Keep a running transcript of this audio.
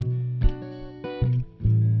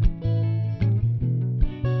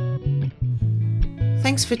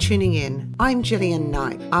Thanks for tuning in. I'm Gillian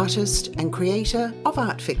Knight, artist and creator of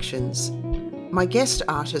art fictions. My guest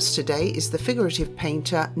artist today is the figurative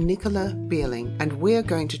painter NICOLA BEALING, and we're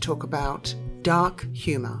going to talk about dark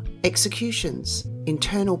humour, executions,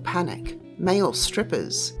 internal panic, male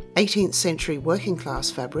strippers, 18th century working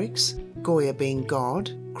class fabrics, Goya being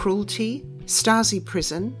God, cruelty, Stasi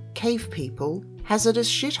prison, cave people, hazardous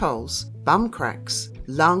shitholes, bum cracks,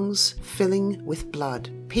 lungs filling with blood,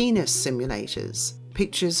 penis simulators,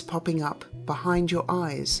 pictures popping up behind your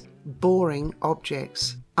eyes, boring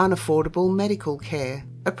objects, unaffordable medical care,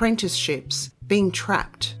 apprenticeships, being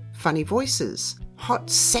trapped, funny voices, hot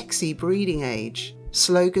sexy breeding age,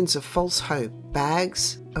 slogans of false hope,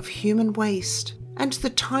 bags of human waste, and the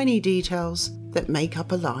tiny details that make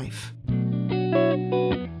up a life.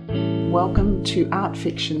 Welcome to Art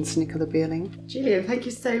Fictions, Nicola BEALING. Gillian, thank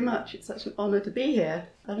you so much. It's such an honour to be here.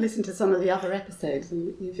 I've listened to some of the other episodes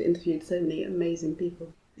and you've interviewed so many amazing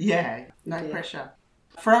people. Yeah, no pressure.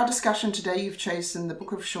 For our discussion today, you've chosen the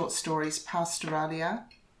book of short stories, Pastoralia.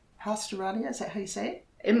 Pastoralia, is that how you say it?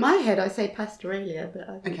 In my head, I say Pastoralia, but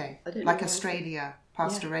I don't like know Australia,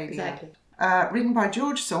 Pastoralia. Yeah, exactly. Written by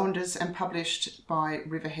George Saunders and published by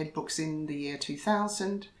Riverhead Books in the year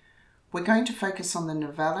 2000. We're going to focus on the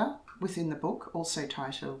novella within the book, also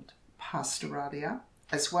titled Pastoralia,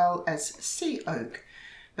 as well as Sea Oak.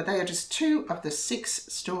 But they are just two of the 6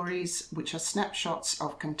 stories which are snapshots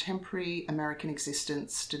of contemporary American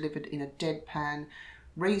existence delivered in a deadpan,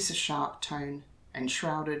 razor-sharp tone and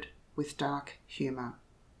shrouded with dark humour.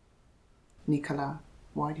 Nicola,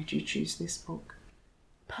 why did you choose this book?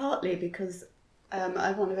 Partly because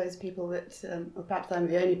I'm one of those people that, or perhaps I'm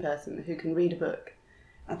the only person who can read a book.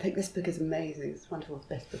 I think this book is amazing. It's wonderful,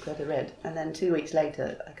 the best book I've ever read. And then 2 weeks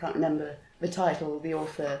later, I can't remember the title, the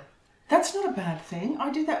author. That's not a bad thing.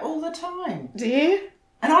 I do that all the time. Do you?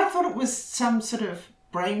 And I thought it was some sort of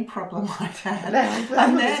brain problem I had.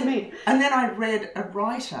 And then I read a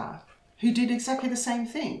writer who did exactly the same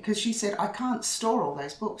thing, because she said, I can't store all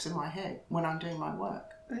those books in my head when I'm doing my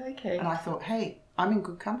work. Okay. And I thought, hey, I'm in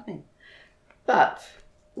good company. But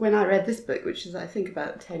when I read this book, which is I think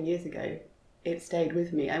about 10 years ago, it stayed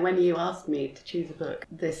with me. And when you asked me to choose a book,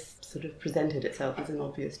 this sort of presented itself as an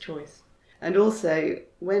obvious choice. And also,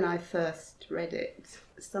 when I first read it,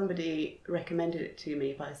 somebody recommended it to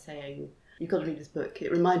me by saying, you've got to read this book.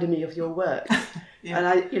 It reminded me of your work. Yeah. And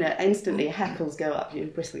I, instantly hackles go up. You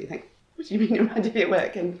bristle. You think, what do you mean it reminded me of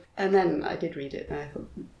work? And then I did read it and I thought,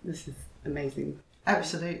 this is amazing.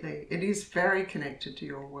 Absolutely. It is very connected to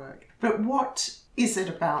your work. But what is it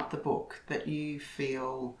about the book that you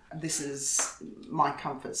feel this is my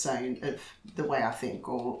comfort zone of the way I think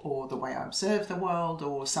or the way I observe the world,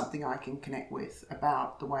 or something I can connect with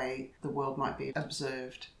about the way the world might be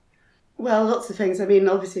observed? Well, lots of things. I mean,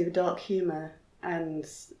 obviously the dark humour and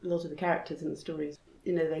a lot of the characters in the stories,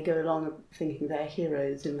 they go along thinking they're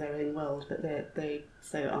heroes in their own world, but they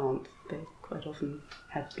so aren't. They quite often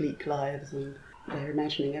have bleak lives and they're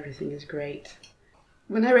imagining everything is great.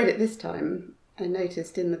 When I read it this time, I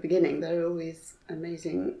noticed in the beginning there are all these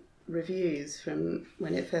amazing reviews from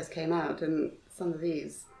when it first came out, and some of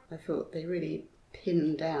these I thought they really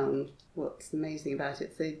pinned down what's amazing about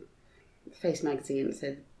it. So Face magazine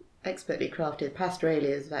said, expertly crafted, Pastoralia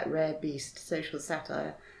is that rare beast social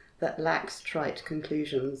satire that lacks trite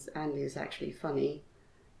conclusions and is actually funny.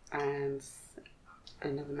 And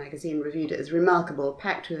another magazine reviewed it as remarkable,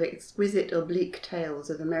 packed with exquisite oblique tales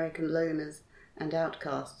of American loners and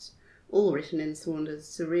outcasts, all written in Saunders'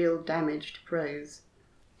 surreal, damaged prose,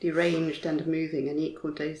 deranged and moving in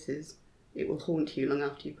equal doses. It will haunt you long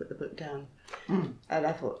after you put the book down. Mm. And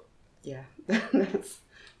I thought, yeah, that's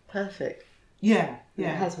perfect. Yeah. It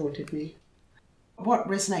has haunted me. What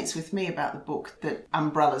resonates with me about the book that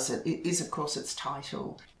umbrellas it is, of course, its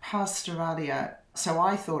title, Pastoralia. So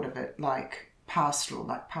I thought of it like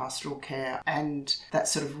pastoral care, and that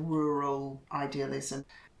sort of rural idealism.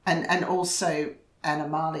 And also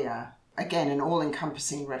Animalia, again, an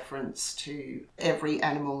all-encompassing reference to every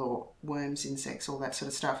animal or worms, insects, all that sort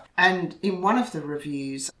of stuff. And in one of the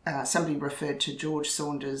reviews, somebody referred to George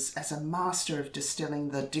Saunders as a master of distilling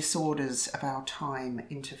the disorders of our time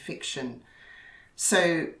into fiction.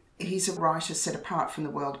 So he's a writer set apart from the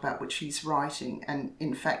world about which he's writing. And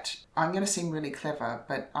in fact, I'm going to seem really clever,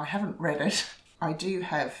 but I haven't read it. I do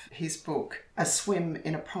have his book, A Swim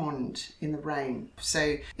in a Pond in the Rain.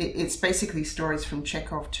 So it's basically stories from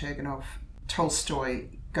Chekhov, Turgenev, Tolstoy,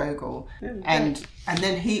 Gogol, and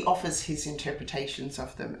then he offers his interpretations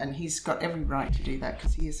of them, and he's got every right to do that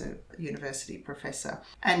because he is a university professor.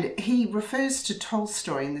 And he refers to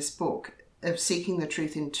Tolstoy in this book of seeking the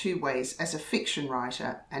truth in 2 ways, as a fiction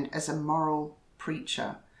writer and as a moral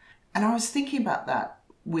preacher. And I was thinking about that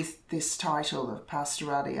with this title of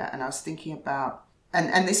Pastoralia, and I was thinking about,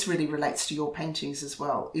 and this really relates to your paintings as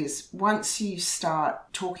well, is once you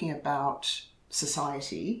start talking about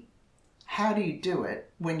society, how do you do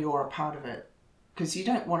it when you're a part of it? Because you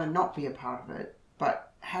don't want to not be a part of it,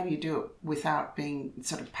 but how do you do it without being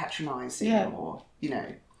sort of patronising or, you know?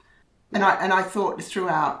 And I thought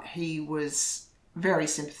throughout he was very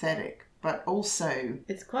sympathetic, but also...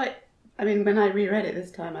 It's quite... I mean, when I reread it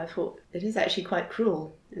this time, I thought it is actually quite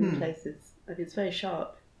cruel in places. I mean, it's very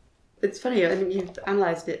sharp. It's funny, I mean, you've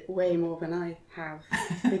analysed it way more than I have,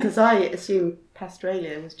 because I assumed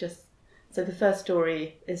Pastoralia was just... So the first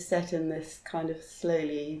story is set in this kind of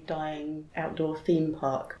slowly dying outdoor theme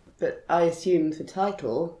park, but I assumed the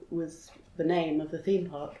title was the name of the theme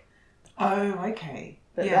park. Oh, okay.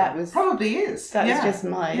 But that was... Probably is. That was just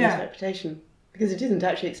my interpretation, because it isn't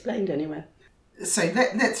actually explained anywhere. So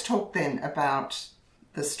let's talk then about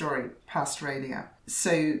the story, Pastoralia.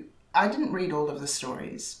 So I didn't read all of the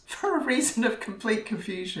stories for a reason of complete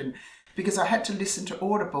confusion, because I had to listen to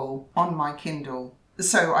Audible on my Kindle.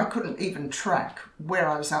 So I couldn't even track where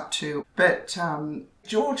I was up to. But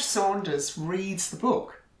George Saunders reads the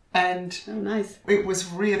book. And oh, nice. It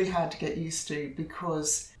was really hard to get used to,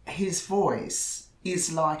 because his voice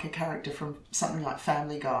is like a character from something like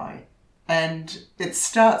Family Guy. And it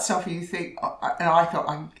starts off and you think, and I thought,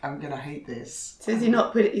 I'm going to hate this. So is he's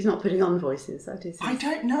not putting on voices? I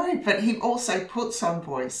don't know, but he also puts on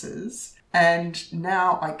voices. And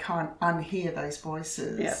now I can't unhear those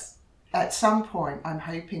voices. Yeah. At some point, I'm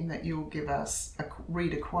hoping that you'll give us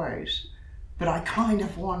read a quote, but I kind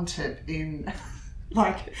of want it in,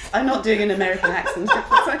 like... I'm not doing an American accent.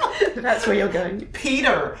 That's where you're going.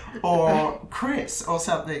 Peter or Chris or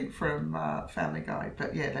something from Family Guy.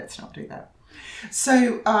 But yeah, let's not do that.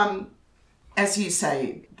 So, as you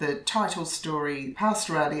say, the title story,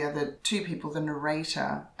 Pastoralia, the two people, the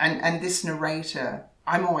narrator, and this narrator,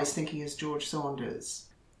 I'm always thinking is George Saunders.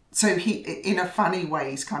 So he, in a funny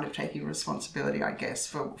way, he's kind of taking responsibility, I guess,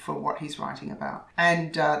 for what he's writing about.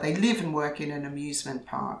 And they live and work in an amusement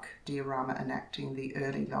park, diorama enacting the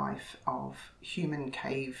early life of human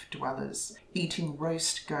cave dwellers, eating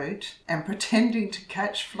roast goat and pretending to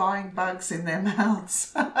catch flying bugs in their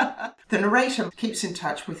mouths. The narrator keeps in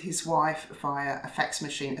touch with his wife via a fax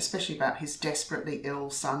machine, especially about his desperately ill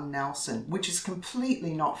son, Nelson, which is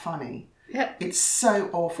completely not funny. Yep. It's so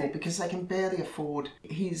awful because they can barely afford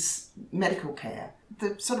his medical care.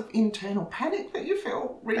 The sort of internal panic that you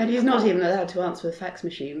feel. And he's not even allowed to answer the fax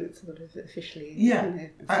machine. It's sort of officially,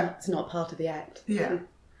 it's not part of the act. Yeah.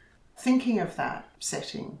 Thinking of that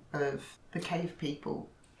setting of the cave people,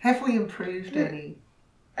 have we improved any?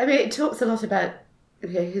 I mean, it talks a lot about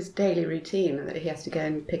his daily routine, that he has to go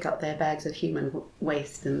and pick up their bags of human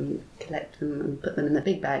waste and collect them and put them in the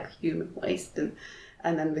big bag of human waste,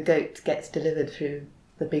 and then the goat gets delivered through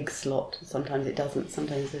the big slot. Sometimes it doesn't.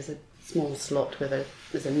 Sometimes there's a small slot where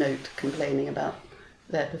there's a note complaining about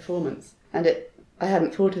their performance. And I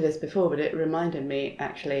hadn't thought of this before, but it reminded me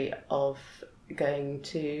actually of going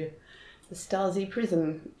to the Stasi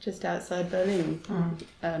prison just outside Berlin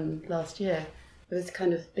last year. This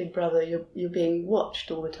kind of big brother, you're being watched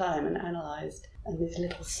all the time and analysed. And these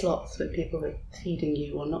little slots where people are feeding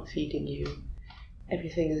you or not feeding you.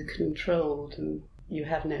 Everything is controlled and you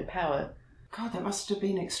have no power. God, that must have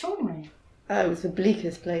been extraordinary. Oh, it was the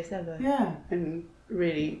bleakest place ever. Yeah. And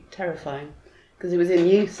really terrifying, because it was in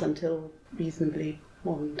use until reasonably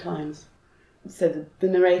modern times. So the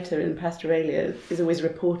narrator in Pastoralia is always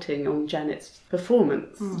reporting on Janet's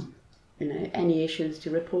performance. You know, any issues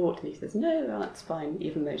to report? And he says, no, that's fine,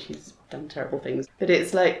 even though she's done terrible things. But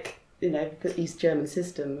it's like, you know, the East German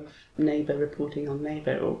system of neighbour reporting on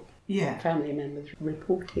neighbour, or family members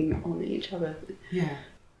reporting on each other. Yeah.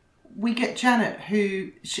 We get Janet,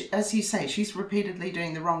 who, as you say, she's repeatedly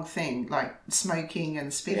doing the wrong thing, like smoking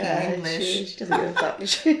and speaking English. She doesn't give a fuck.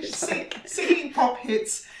 Singing pop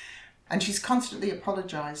hits. And she's constantly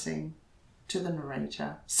apologising to the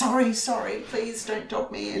narrator. Sorry, please don't dog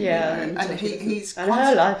me in. Yeah. And he's and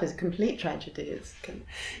her life is a complete tragedy.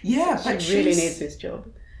 But she really needs this job.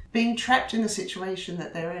 Being trapped in the situation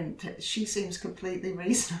that they're in, she seems completely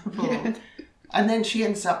reasonable. Yeah. And then she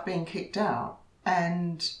ends up being kicked out.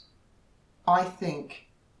 And I think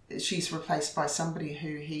she's replaced by somebody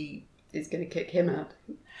who he... is going to kick him out.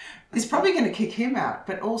 He's probably going to kick him out,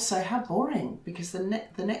 but also how boring, because the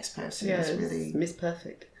next person is really... Miss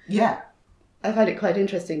Perfect. Yeah. I find it quite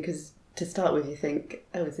interesting because to start with you think,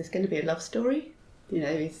 oh, is this going to be a love story? You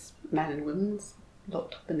know, he's man and woman's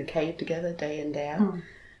locked up in the cave together day in, day out.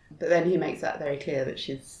 But then he makes that very clear that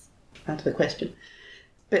she's out of the question.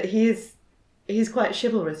 But he is he's quite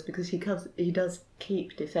chivalrous because he does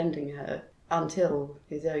keep defending her until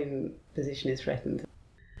his own position is threatened.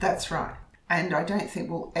 That's right. And I don't think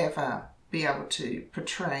we'll ever be able to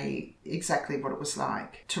portray exactly what it was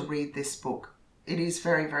like to read this book. It is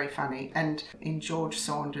very, very funny. And in George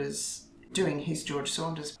Saunders, doing his George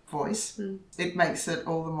Saunders voice, it makes it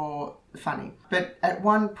all the more funny. But at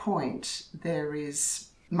one point, there is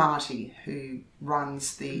Marty, who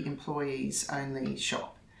runs the employees only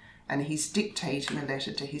shop, and he's dictating a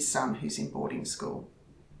letter to his son who's in boarding school.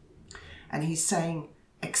 And he's saying,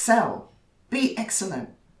 excel, be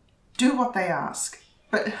excellent, do what they ask.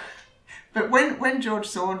 But when George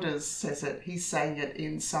Saunders says it, he's saying it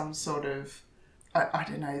in some sort of, I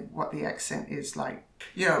don't know what the accent is like.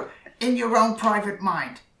 In your own private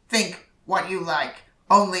mind, think what you like,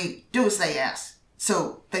 only do as they ask,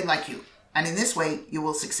 so they like you. And in this way, you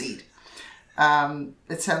will succeed.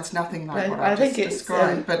 It sounds nothing like what I just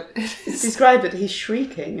described, but it's described that he's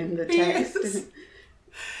shrieking in the text. Yes.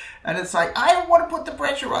 And it's like, I don't want to put the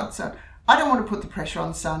pressure on, son. I don't want to put the pressure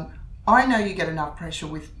on, son. I know you get enough pressure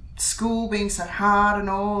with school being so hard and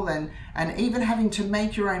all, and even having to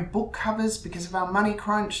make your own book covers because of our money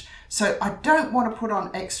crunch. So I don't want to put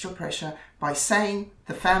on extra pressure by saying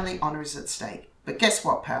the family honour is at stake. But guess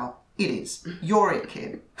what, pal? It is. You're it,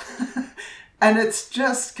 kid. And it's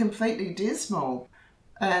just completely dismal.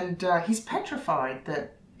 And he's petrified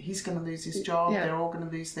that he's going to lose his job. Yeah. They're all going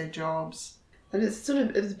to lose their jobs. And it's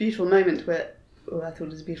a beautiful moment where, I thought it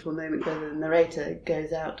was a beautiful moment where the narrator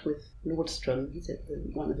goes out with Nordstrom,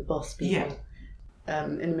 one of the boss people,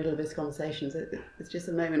 in the middle of his conversations. It's just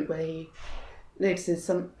a moment where he notices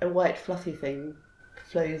a white fluffy thing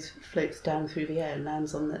floats down through the air and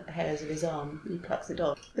lands on the hairs of his arm. He plucks it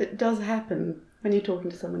off. It does happen when you're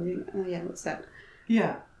talking to someone. You think, oh yeah, what's that?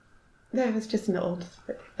 Yeah. No, it's just an odd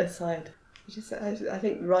aside. I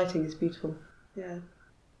think writing is beautiful. Yeah.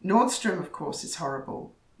 Nordstrom, of course, is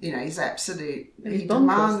horrible. He demands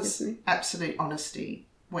absolute honesty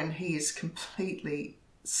when he is completely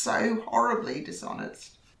so horribly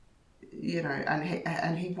dishonest.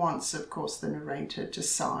 And he wants, of course, the narrator to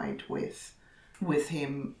side with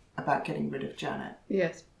him about getting rid of Janet.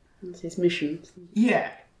 Yes, that's his mission. Yeah.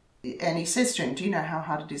 And he says to him, do you know how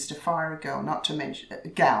hard it is to fire a girl, not to mention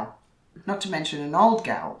an old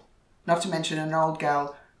gal,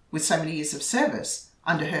 with so many years of service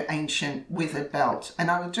under her ancient withered belt?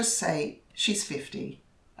 And I would just say, she's 50.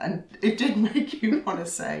 And it did make you want to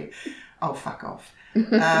say, oh, fuck off.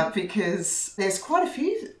 Because there's quite a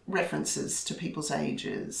few references to people's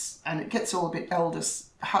ages, and it gets all a bit Aldous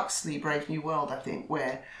Huxley, Brave New World, I think,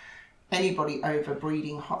 where anybody over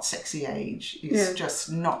breeding hot, sexy age is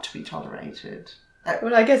just not to be tolerated.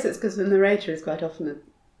 Well, I guess it's because the narrator is quite often,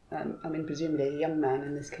 presumably a young man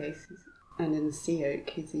in this case, and in the Sea Oak,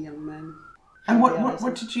 he's a young man. And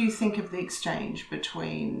what did you think of the exchange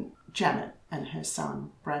between Janet and her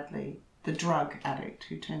son, Bradley, the drug addict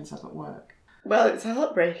who turns up at work? Well, it's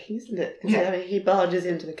heartbreaking, isn't it? Yeah. He barges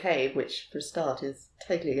into the cave, which, for a start, is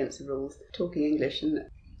totally against the rules, talking English, and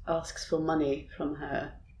asks for money from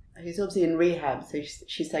her. He's obviously in rehab, so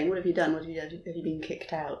she's saying, what have you done? Have you been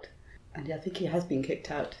kicked out? And I think he has been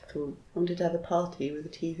kicked out for wanted to have a party with a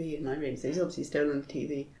TV in my room, so he's obviously stolen the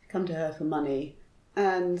TV. Come to her for money,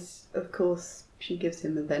 and, of course, she gives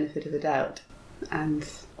him the benefit of the doubt, and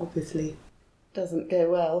obviously doesn't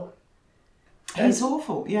go well. He's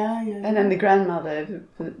awful, yeah. And then the grandmother,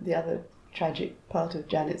 the other tragic part of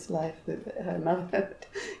Janet's life, her mother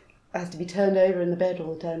has to be turned over in the bed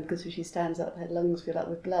all the time because if she stands up, her lungs fill up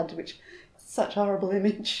with blood, which is such a horrible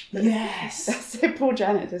image. Yes. So poor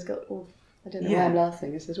Janet has got, I don't know why I'm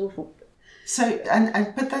laughing, it's just awful. So,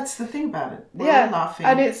 but that's the thing about it. We're all laughing.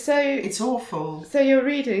 And it's awful. So you're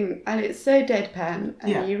reading, and it's so deadpan,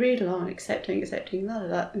 and you read along, accepting, la la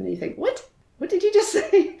la, and you think, what? What did you just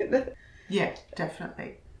say? Yeah,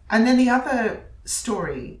 definitely. And then the other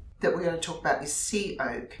story that we're going to talk about is Sea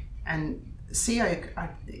Oak. And Sea Oak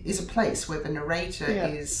is a place where the narrator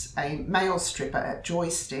is a male stripper at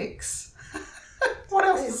Joysticks. What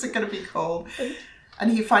else is it going to be called?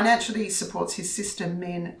 And he financially supports his sister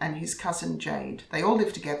Min and his cousin Jade. They all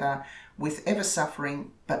live together with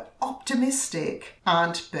ever-suffering but optimistic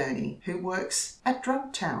Aunt Bernie, who works at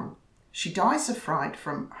Drug Town. She dies of fright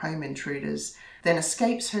from home intruders, then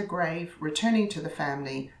escapes her grave, returning to the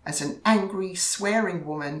family as an angry, swearing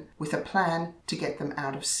woman with a plan to get them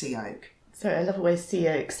out of Sea Oak. Sorry, I love the way Sea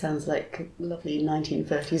Oak sounds like a lovely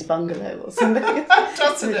 1930s bungalow or something.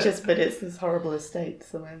 Doesn't it? But it's this horrible estate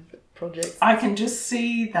somewhere, project. I can just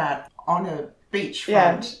see that on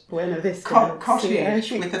beachfront Buena Vista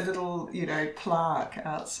cottage with a little, plaque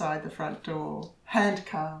outside the front door, hand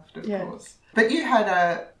carved, of course. But you had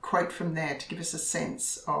a quote from there to give us a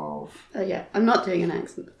sense of. Oh yeah, I'm not doing an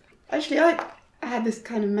accent. Actually, I had this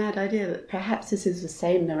kind of mad idea that perhaps this is the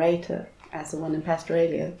same narrator as the one in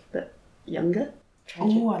Pastoralia, but younger.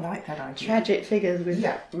 Oh, I like that idea. Tragic figures with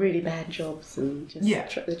really bad jobs and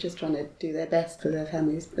they're just trying to do their best for their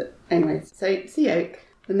families. But anyway, so Sioke,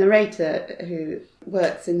 the narrator who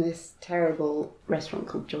works in this terrible restaurant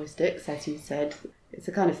called Joysticks, as you said, it's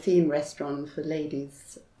a kind of theme restaurant for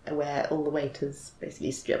ladies where all the waiters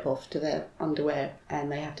basically strip off to their underwear and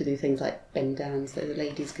they have to do things like bend down so the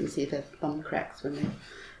ladies can see their bum cracks when they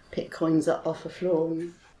pick coins up off the floor.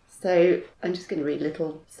 So I'm just going to read a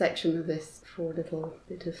little section of this for a little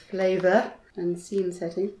bit of flavour and scene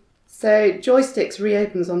setting. So Joysticks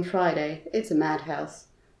reopens on Friday. It's a madhouse.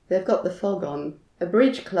 They've got the fog on. A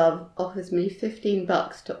bridge club offers me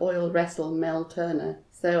 $15 to oil wrestle Mel Turner.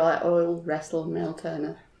 So I oil wrestle Mel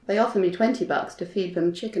Turner. They offer me $20 to feed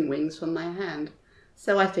them chicken wings from my hand.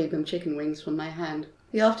 So I feed them chicken wings from my hand.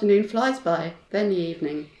 The afternoon flies by, then the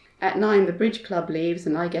evening. At 9 the bridge club leaves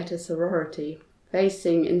and I get a sorority. They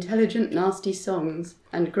sing intelligent, nasty songs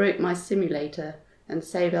and grope my simulator and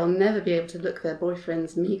say they'll never be able to look their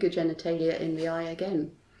boyfriend's meagre genitalia in the eye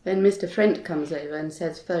again. Then Mr. Frent comes over and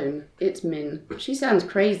says, "Phone, it's Min." She sounds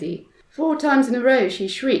crazy. 4 times in a row she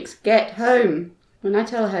shrieks, "Get home!" When I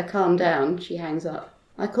tell her calm down, she hangs up.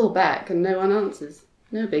 I call back and no one answers.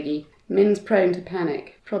 No biggie. Min's prone to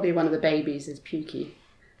panic. Probably one of the babies is pukey.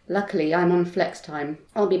 Luckily, I'm on flex time.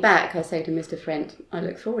 "I'll be back," I say to Mr. Frent. "I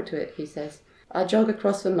look forward to it," he says. I jog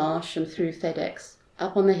across the marsh and through FedEx.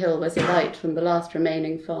 Up on the hill there's a light from the last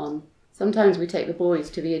remaining farm. Sometimes we take the boys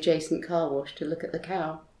to the adjacent car wash to look at the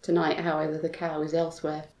cow. Tonight, however, the cow is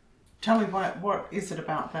elsewhere. Tell me, what is it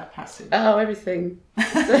about that passage? Oh, everything.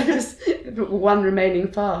 There's one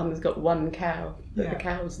remaining farm has got one cow, but the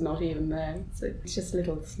cow's not even there. So it's just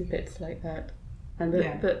little snippets like that. And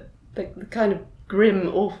the kind of grim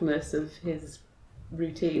awfulness of his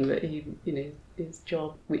routine that he, his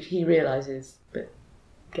job, which he realises, but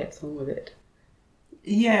gets on with it.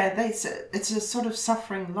 Yeah, it's a sort of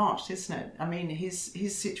suffering lot, isn't it? I mean,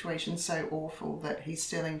 his situation's so awful that he's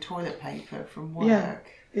stealing toilet paper from work.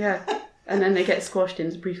 Yeah. And then they get squashed in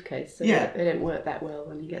his briefcase, so they don't work that well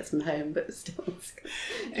when he gets them home, but still.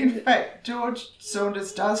 In fact, George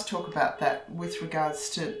Saunders does talk about that with regards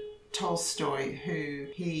to Tolstoy, who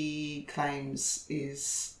he claims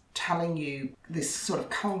is telling you this sort of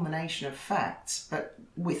culmination of facts, but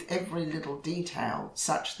with every little detail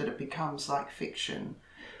such that it becomes like fiction.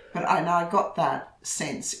 But I got that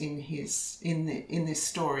sense in this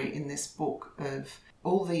story, in this book, of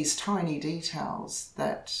all these tiny details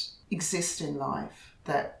that exist in life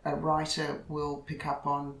that a writer will pick up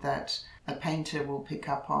on, that a painter will pick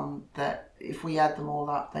up on, that if we add them all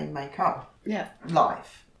up, they make up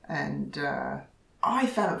life. And I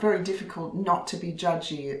found it very difficult not to be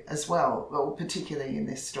judgy as well, particularly in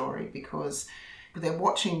this story, because they're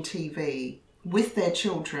watching TV with their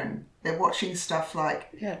children. They're watching stuff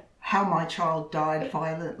like How My Child Died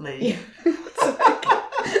Violently.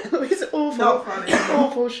 It's awful. Not funny.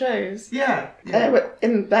 Awful shows. Yeah.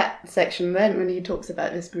 In that section then, when he talks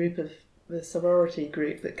about this group of the sorority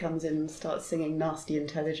group that comes in and starts singing nasty,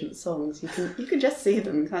 intelligent songs, you can just see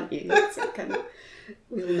them, can't you? It's kind of,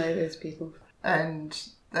 we all know those people. And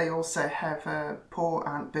they also have a poor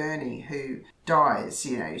Aunt Bernie who dies.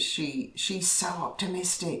 She's so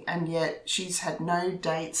optimistic, and yet she's had no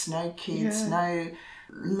dates, no kids, no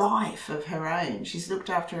life of her own. She's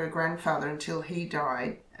looked after her grandfather until he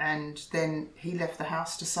died, and then he left the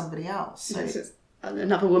house to somebody else. So it's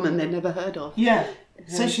another woman they'd never heard of. Yeah.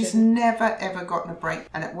 So she's never ever gotten a break.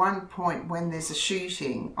 And at one point when there's a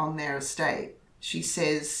shooting on their estate, she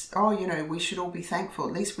says, we should all be thankful.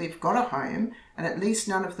 At least we've got a home, and at least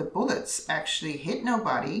none of the bullets actually hit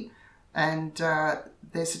nobody. And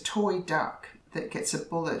there's a toy duck that gets a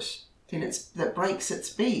bullet that breaks its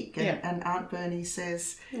beak. And Aunt Bernie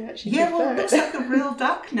says, it looks like a real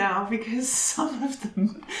duck now because some of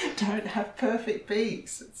them don't have perfect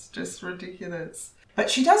beaks. It's just ridiculous. But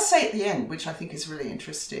she does say at the end, which I think is really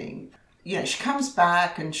interesting, she comes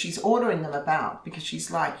back and she's ordering them about because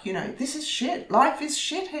she's like, this is shit. Life is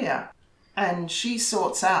shit here. And she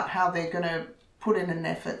sorts out how they're going to put in an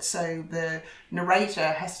effort. So the narrator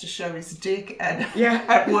has to show his dick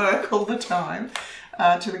at work all the time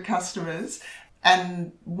to the customers.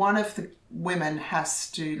 And one of the women has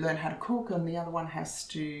to learn how to cook and the other one has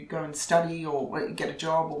to go and study or get a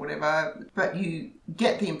job or whatever. But you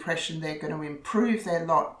get the impression they're going to improve their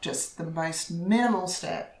lot just the most minimal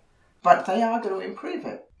step. But they are going to improve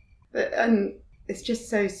it. And it's just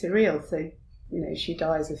so surreal. So, she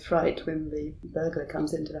dies of fright when the burglar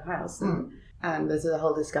comes into the house. And there's a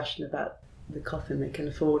whole discussion about the coffin they can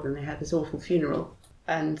afford, and they have this awful funeral.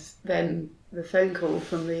 And then the phone call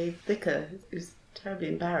from the vicar, who's terribly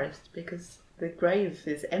embarrassed because the grave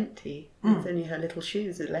is empty. It's only her little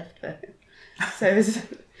shoes are left there. So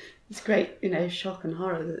it's great, shock and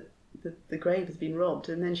horror that the grave has been robbed.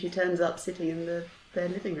 And then she turns up sitting in their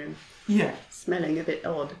living room. Yeah. Smelling a bit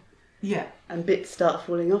odd. Yeah. And bits start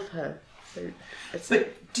falling off her.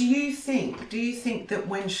 But do you think that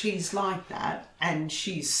when she's like that and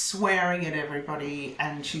she's swearing at everybody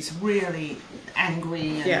and she's really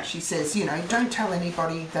angry and she says, don't tell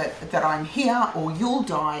anybody that I'm here or you'll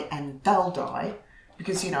die and they'll die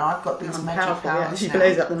because, I've got these magic powers She now.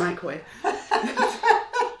 blows up the microwave.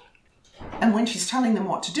 And when she's telling them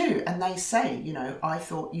what to do and they say, I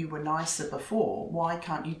thought you were nicer before, why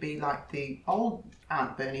can't you be like the old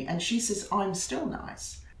Aunt Bernie? And she says, I'm still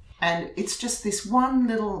nice. And it's just this one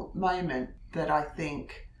little moment that I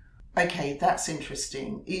think, okay, that's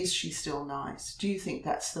interesting. Is she still nice? Do you think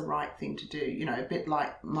that's the right thing to do? A bit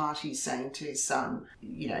like Marty's saying to his son,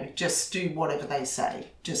 just do whatever they say.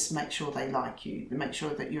 Just make sure they like you. Make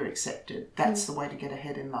sure that you're accepted. That's the way to get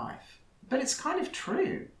ahead in life. But it's kind of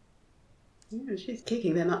true. Yeah, she's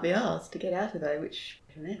kicking them up the arse to get out of there, which,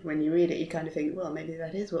 when you read it, you kind of think, well, maybe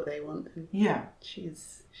that is what they want. And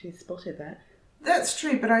she's spotted that. That's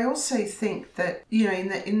true, but I also think that,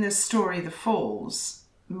 in the story The Falls,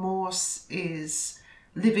 Morse is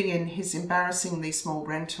living in his embarrassingly small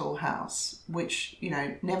rental house, which,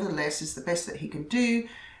 nevertheless is the best that he can do,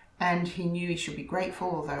 and he knew he should be grateful,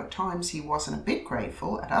 although at times he wasn't a bit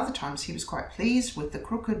grateful. At other times he was quite pleased with the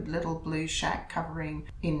crooked little blue shack covering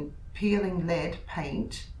in peeling lead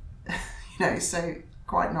paint, so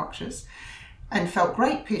quite noxious, and felt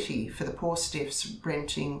great pity for the poor stiffs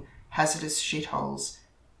renting hazardous shitholes,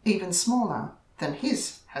 even smaller than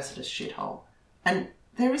his hazardous shithole. And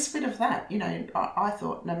there is a bit of that, I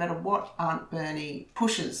thought no matter what Aunt Bernie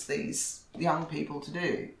pushes these young people to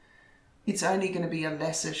do, it's only going to be a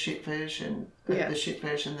lesser shit version of the shit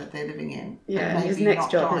version that they're living in. Yeah, and his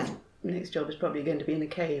next job is probably going to be in a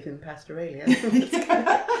cave in Pastoralia.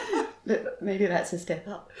 But maybe that's a step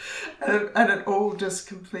up. And it all just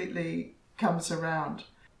completely comes around.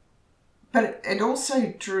 But it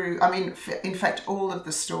also drew, in fact, all of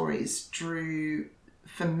the stories drew,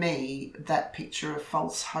 for me, that picture of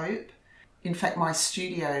false hope. In fact, my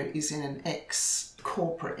studio is in an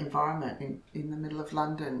ex-corporate environment in the middle of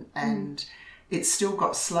London, and it's still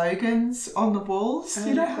got slogans on the walls.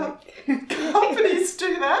 You know how companies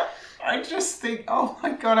do that? I just think, oh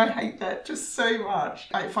my God, I hate that just so much.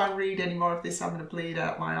 If I read any more of this, I'm going to bleed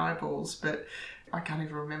out my eyeballs, but I can't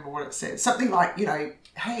even remember what it says. Something like,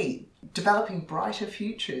 hey, developing brighter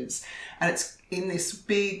futures. And it's in this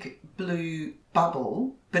big blue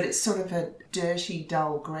bubble, but it's sort of a dirty,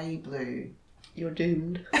 dull grey blue. You're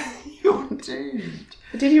doomed. You're doomed.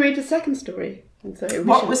 Did you read the second story? I'm sorry.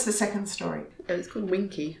 What was the second story? Oh, it's called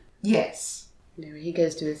Winky. Yes. He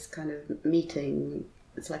goes to this kind of meeting.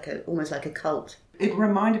 It's almost like a cult. It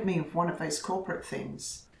reminded me of one of those corporate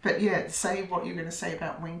things. But yeah, say what you're going to say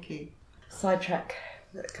about Winky. Sidetrack.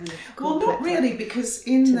 That kind of well, not really, because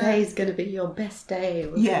today's going to be your best day.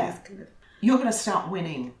 You're going to start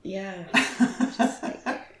winning. Yeah.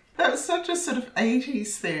 That was such a sort of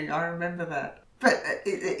 80s thing. I remember that. But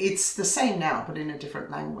it's the same now, but in a different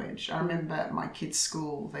language. I remember at my kids'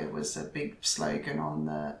 school, there was a big slogan on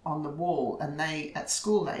the wall, and they, at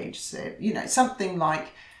school age, said, something like,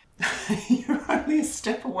 you're only a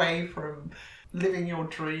step away from living your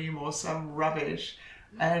dream or some rubbish.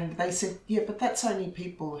 And they said, yeah, but that's only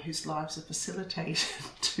people whose lives are facilitated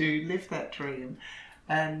to live that dream.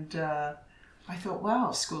 And I thought,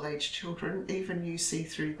 wow, school-age children, even you see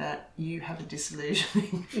through that, you have a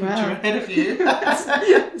disillusioning future ahead of you.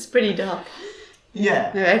 It's pretty dark.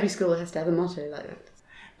 Yeah. No, every school has to have a motto like that.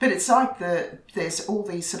 But it's like there's all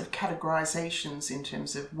these sort of categorisations in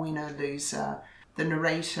terms of winner, loser. The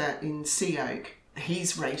narrator in Sea Oak,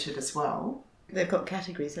 he's rated as well. They've got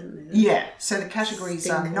categories, haven't they? Yeah, so the categories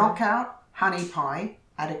are knockout, honey pie,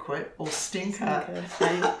 adequate, or stinker.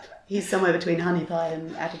 So he's somewhere between honey pie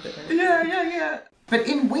and adequate. Yeah. But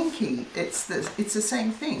in Winky, it's the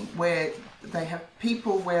same thing, where they have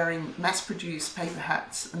people wearing mass-produced paper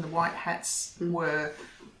hats, and the white hats were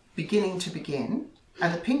beginning to begin,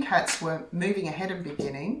 and the pink hats were moving ahead and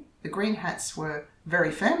beginning, the green hats were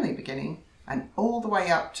very firmly beginning, and all the way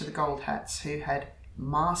up to the gold hats, who had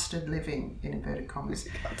mastered living, in inverted commas,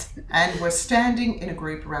 and were standing in a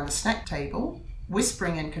group around the snack table,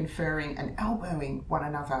 whispering and conferring and elbowing one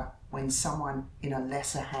another when someone in a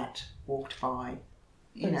lesser hat walked by.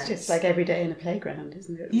 It's just like every day in a playground,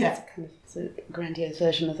 isn't it? Yeah. It's a grandiose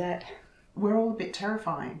version of that. We're all a bit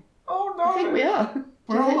terrifying. Oh no! I think we are.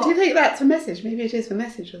 Do you think that's a message? Maybe it is the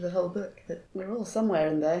message of the whole book, that we're all somewhere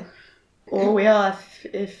in there. Or we are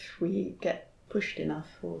if we get pushed enough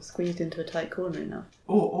or squeezed into a tight corner enough.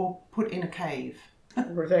 Or put in a cave.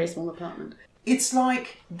 Or a very small apartment. It's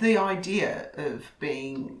like the idea of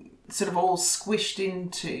being sort of all squished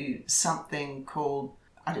into something called,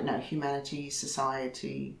 I don't know, humanity,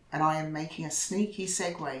 society. And I am making a sneaky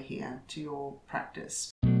segue here to your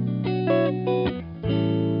practice.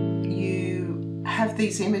 You have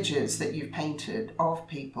these images that you've painted of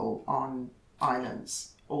people on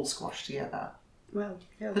islands all squashed together. Well,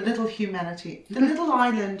 yeah. The little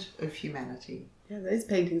island of humanity. Yeah, those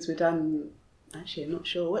paintings were done, actually I'm not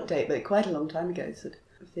sure what date, but quite a long time ago, sort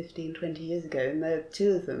of 15, 20 years ago, and there are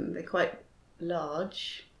two of them. They're quite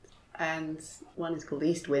large, and one is called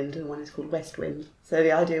East Wind and one is called West Wind. So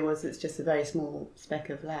the idea was it's just a very small speck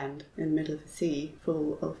of land in the middle of the sea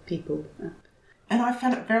full of people. And I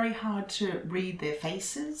found it very hard to read their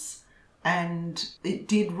faces. And it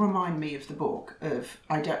did remind me of the book of,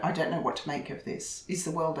 I don't know what to make of this. Is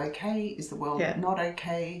the world okay? Is the world not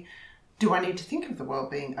okay? Do I need to think of the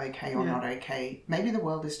world being okay or not okay? Maybe the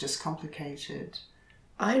world is just complicated.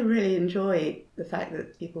 I really enjoy the fact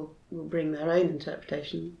that people will bring their own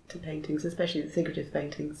interpretation to paintings, especially the figurative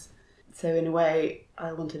paintings. So in a way,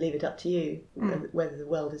 I want to leave it up to you, whether the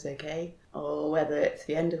world is okay or whether it's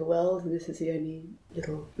the end of the world and this is the only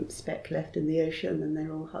little speck left in the ocean and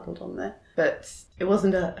they're all huddled on there. But it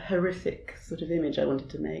wasn't a horrific sort of image I wanted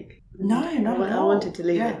to make. No, not at all. I wanted to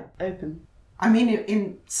leave it open. I mean,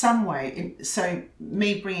 in some way, so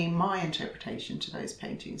me bringing my interpretation to those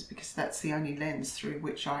paintings, because that's the only lens through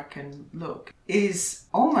which I can look, is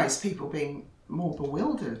almost people being more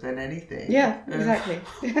bewildered than anything. Yeah, exactly.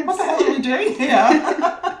 What the hell are we doing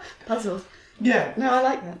here? Puzzles. Yeah. No, I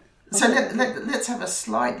like that. So let's have a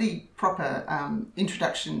slightly proper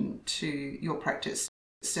introduction to your practice.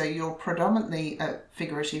 So you're predominantly a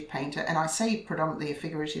figurative painter, and I say predominantly a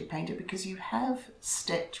figurative painter because you have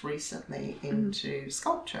stepped recently into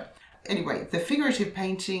sculpture. Anyway, the figurative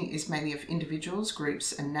painting is mainly of individuals,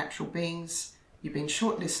 groups and natural beings. You've been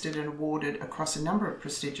shortlisted and awarded across a number of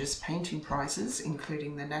prestigious painting prizes,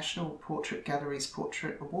 including the National Portrait Gallery's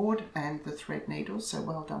Portrait Award and the Threadneedle, so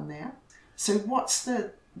well done there. So what's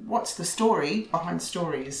the story behind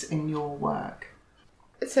stories in your work?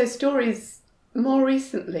 So stories, more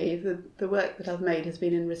recently, the work that I've made has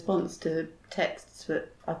been in response to texts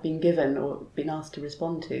that I've been given or been asked to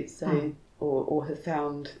respond to, so or have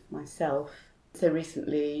found myself. So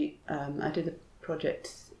recently I did a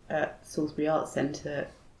project at Salisbury Arts Centre,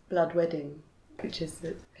 Blood Wedding, which is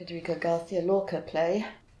the Federico Garcia Lorca play,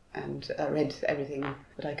 and I read everything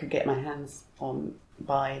that I could get my hands on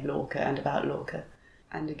by Lorca and about Lorca.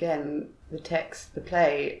 And again, the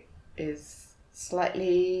play is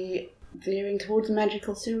slightly veering towards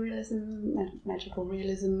magical surrealism, magical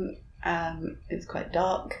realism. It's quite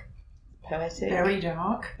dark, poetic. Very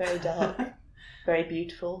dark. Very dark, very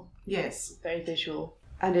beautiful. Yes. Very visual.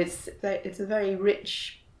 And it's a very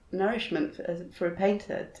rich nourishment for a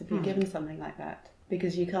painter to be given something like that,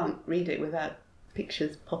 because you can't read it without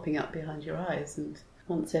pictures popping up behind your eyes, and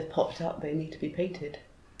once they've popped up they need to be painted.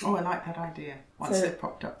 Oh, I like that idea. Once they've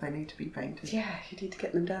popped up they need to be painted. Yeah, you need to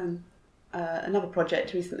get them down. Another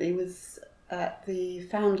project recently was at the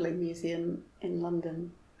Foundling Museum in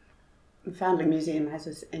London. The Foundling Museum has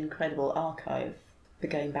this incredible archive for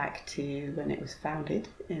going back to when it was founded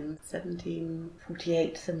in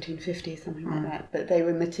 1748, 1750, something like that. But they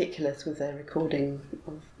were meticulous with their recording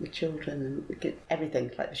of the children and everything,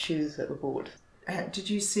 like the shoes that were bought. Did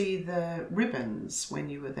you see the ribbons when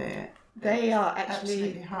you were there? They are actually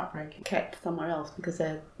absolutely heartbreaking. Kept somewhere else because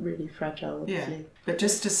they're really fragile, obviously. Yeah, but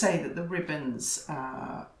just to say that the ribbons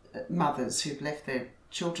are mothers who've left their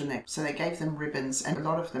children there. So they gave them ribbons, and a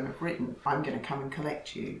lot of them have written, "I'm going to come and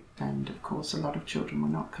collect you." And of course, a lot of children were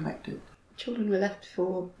not collected. Children were left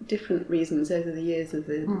for different reasons over the years of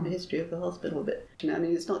the history of the hospital. But I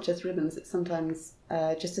mean, it's not just ribbons, it's sometimes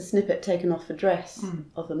just a snippet taken off the dress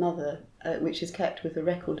of the mother, which is kept with a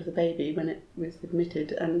record of the baby when it was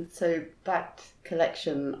admitted. And so that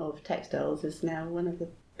collection of textiles is now one of the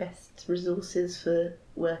best resources for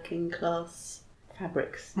working class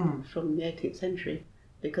fabrics from the 18th century.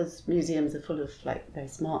 Because museums are full of like very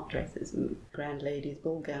smart dresses and grand ladies'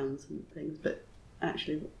 ball gowns and things, but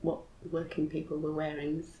actually what working people were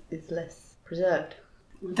wearing is less preserved.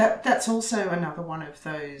 That's also another one of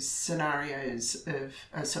those scenarios of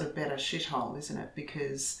a sort of better shithole, isn't it?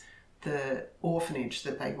 Because the orphanage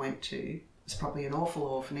that they went to was probably an awful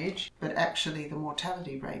orphanage, but actually the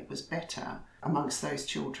mortality rate was better amongst those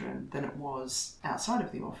children than it was outside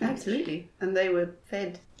of the orphanage. Absolutely. And they were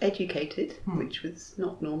fed, educated, which was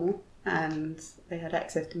not normal, and they had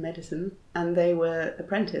access to medicine, and they were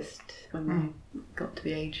apprenticed when they got to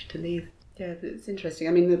the age to leave. Yeah, it's interesting.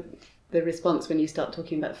 I mean, the response when you start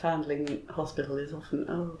talking about Foundling Hospital is often,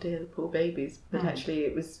 oh dear, the poor babies. But actually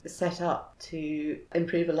it was set up to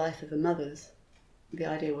improve the life of the mothers. The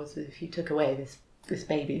idea was that if you took away this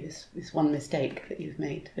baby, this one mistake that you've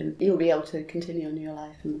made, then you'll be able to continue on your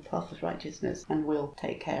life in the path of righteousness, and we'll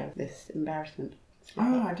take care of this embarrassment.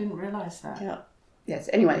 Oh, I didn't realise that. Yeah. Yes,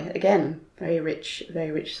 anyway, again, very rich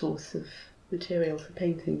source of material for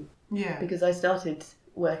painting. Yeah. Because I started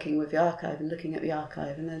working with the archive and looking at the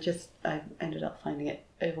archive, and I ended up finding it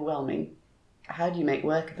overwhelming. How do you make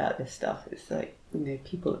work about this stuff? It's like,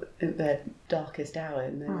 people at their darkest hour,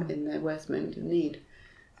 in their worst moment of need.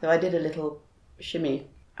 So I did a little shimmy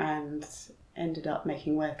and ended up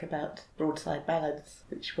making work about broadside ballads,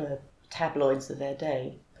 which were tabloids of their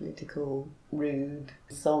day, political, rude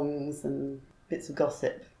songs and bits of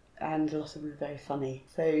gossip, and a lot of them were very funny.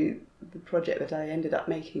 So the project that I ended up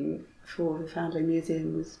making for the Foundling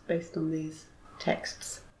Museum was based on these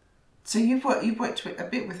texts. So you've worked a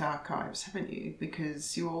bit with archives, haven't you?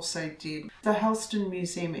 Because you also did the Helston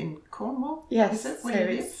Museum in Cornwall. Yes, is it? Where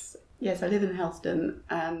you live? Yes, I live in Helston,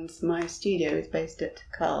 and my studio is based at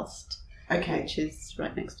Cast, which is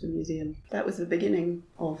right next to the museum. That was the beginning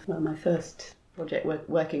of my first project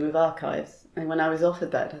working with archives. And when I was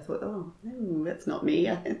offered that, I thought, oh, no, that's not me.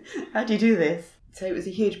 How do you do this? So it was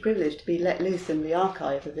a huge privilege to be let loose in the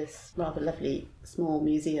archive of this rather lovely small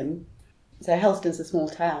museum. So Helston's a small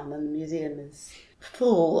town, and the museum is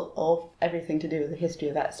full of everything to do with the history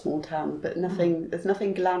of that small town, but there's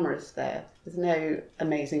nothing glamorous there. There's no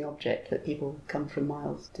amazing object that people come from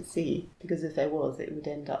miles to see, because if there was, it would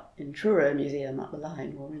end up in Truro Museum up the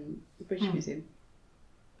line or in the British Museum.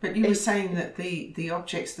 But you were saying that the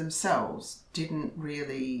objects themselves didn't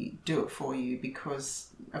really do it for you because,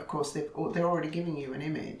 of course, they're already giving you an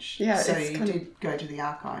image. Yeah, so you did go to the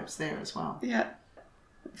archives there as well. Yeah.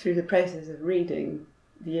 Through the process of reading,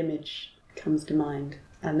 the image comes to mind,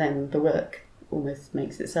 and then the work almost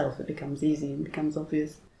makes itself. It becomes easy and becomes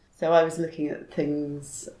obvious. So I was looking at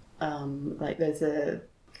things like you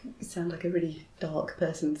sound like a really dark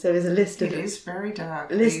person. So there's a list of... It is very dark,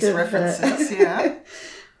 these references, yeah.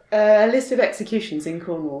 A list of executions in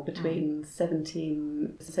Cornwall between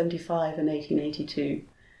 1775 and 1882.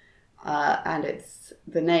 And it's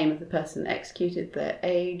the name of the person executed, their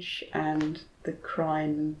age, and the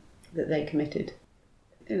crime that they committed.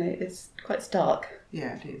 It's quite stark.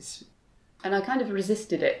 Yeah, it is. And I kind of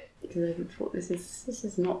resisted it, because I thought this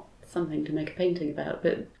is not something to make a painting about,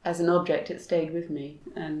 but as an object it stayed with me,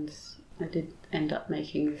 and I did end up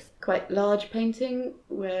making this quite large painting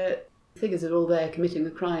where figures are all there committing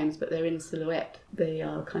the crimes, but they're in silhouette. They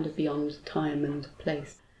are kind of beyond time and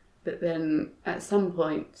place. But then at some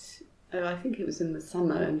point, I think it was in the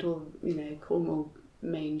summer, and all, Cornwall,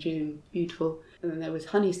 May and June, beautiful, and then there was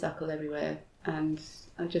honeysuckle everywhere, and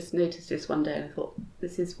I just noticed this one day and I thought,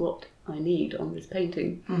 this is what I need on this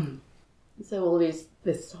painting. So all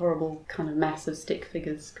this horrible kind of mass of stick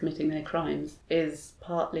figures committing their crimes is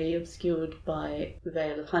partly obscured by the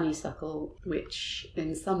veil of honeysuckle, which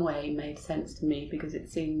in some way made sense to me because it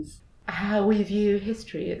seems how we view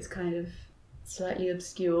history. It's kind of slightly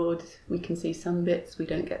obscured. We can see some bits, we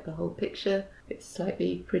don't get the whole picture. It's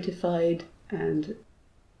slightly prettified and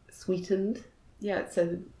sweetened. Yeah,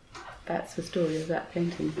 so that's the story of that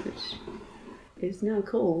painting, which is now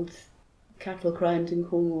called Capital Crimes in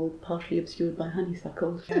Cornwall, Partially Obscured by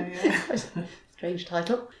Honeysuckle. Yeah. Strange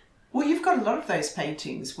title. Well, you've got a lot of those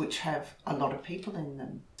paintings which have a lot of people in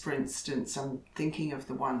them. For instance, I'm thinking of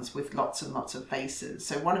the ones with lots and lots of faces.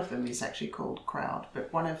 So one of them is actually called Crowd,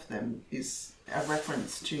 but one of them is a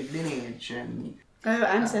reference to lineage and... Oh,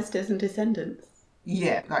 ancestors and descendants.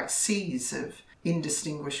 Yeah, like seas of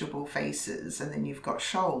indistinguishable faces, and then you've got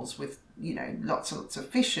shoals with, lots and lots of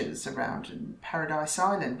fishes around, and Paradise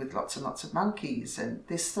Island with lots and lots of monkeys, and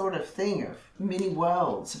this sort of thing of mini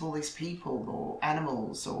worlds of all these people or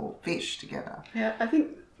animals or fish together. Yeah, I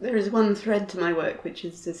think there is one thread to my work, which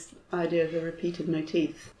is this idea of a repeated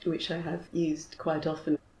motif, which I have used quite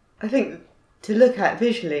often. I think to look at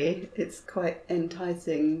visually, it's quite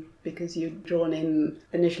enticing because you're drawn in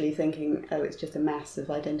initially thinking, oh, it's just a mass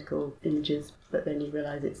of identical images, but then you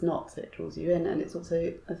realise it's not, so it draws you in. And it's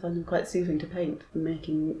also, I find them quite soothing to paint,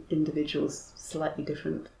 making individuals slightly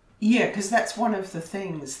different. Yeah, because that's one of the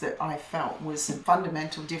things that I felt was a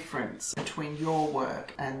fundamental difference between your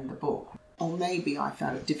work and the book. Or maybe I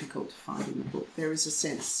found it difficult to find in the book. There is a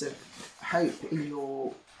sense of hope in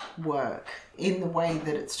your work in the way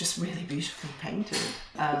that it's just really beautifully painted.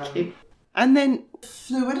 Thank you. And then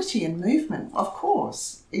fluidity and movement, of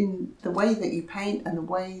course, in the way that you paint and the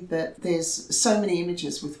way that there's so many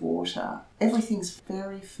images with water. Everything's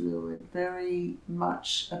very fluid, very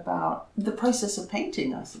much about the process of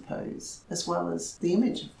painting, I suppose, as well as the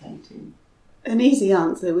image of painting. An easy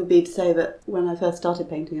answer would be to say that when I first started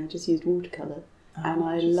painting, I just used watercolour. And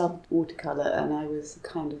I loved watercolour, and I was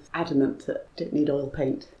kind of adamant that I didn't need oil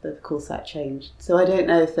paint, but of course that changed. So I don't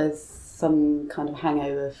know if there's some kind of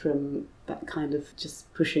hangover from that kind of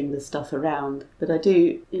just pushing the stuff around. But I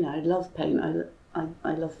do, I love paint.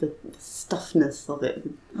 I love the stuffness of it,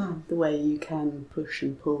 the way you can push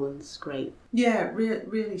and pull and scrape. Yeah, it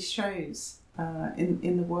really shows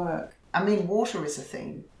in the work. I mean, water is a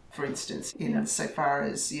theme, for instance, so far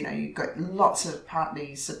as, you've got lots of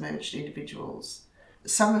partly submerged individuals.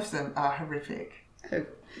 Some of them are horrific. Oh.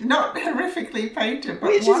 Not horrifically painted, but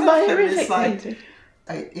which one is my of them horrific is like... painting?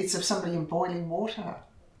 It's of somebody in boiling water.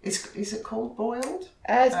 Is it called Boiled?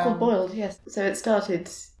 It's called Boiled, yes. So it started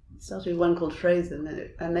with one called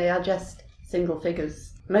Frozen, and they are just single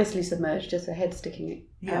figures, mostly submerged, just a head sticking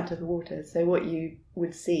out of the water. So what you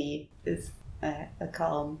would see is a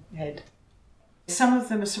calm head. Some of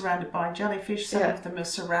them are surrounded by jellyfish, some of them are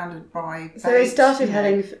surrounded by bait. So they started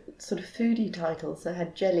having sort of foodie titles. They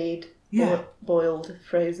had jellied, boiled,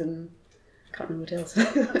 frozen. I can't remember what else.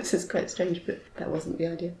 This is quite strange, but that wasn't the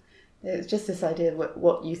idea. It was just this idea of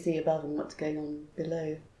what you see above and what's going on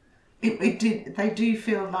below. They do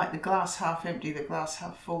feel like the glass half empty, the glass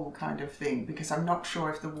half full kind of thing, because I'm not sure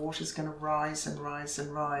if the water's going to rise and rise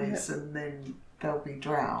and rise and then they'll be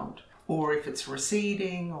drowned, or if it's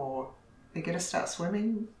receding, or they're going to start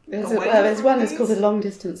swimming. There's one that's called a long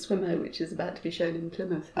distance swimmer, which is about to be shown in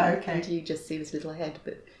Plymouth. Okay. And you just see this little head,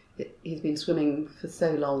 but he's been swimming for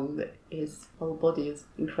so long that his whole body is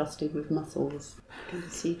encrusted with mussels, kind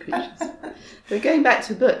of sea creatures. But going back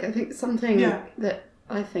to the book, I think something that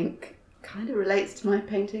I think kind of relates to my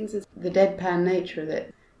paintings is the deadpan nature of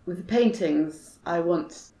it. With the paintings, I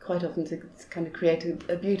want quite often to kind of create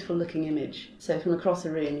a beautiful looking image. So from across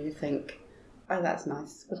a room you think, oh, that's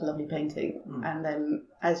nice, what a lovely painting. And then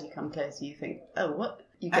as you come closer you think, oh, what?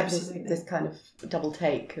 You get this kind of double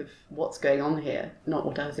take of what's going on here, not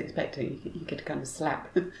what I was expecting. You get a kind of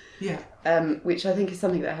slap. Which I think is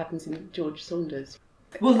something that happens in George Saunders.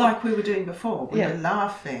 Well, like we were doing before, we were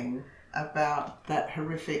laughing about that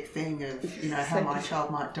horrific thing of, how my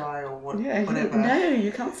child might die or whatever. No,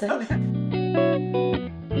 you can't say that.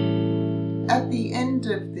 At the end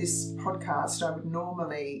of this podcast, I would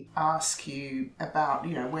normally ask you about,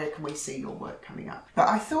 where can we see your work coming up? But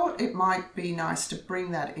I thought it might be nice to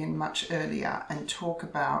bring that in much earlier and talk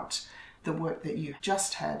about the work that you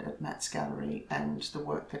just had at Matt's Gallery and the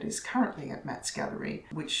work that is currently at Matt's Gallery,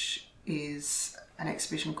 which is an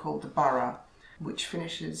exhibition called The Borough, which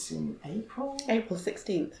finishes in April? April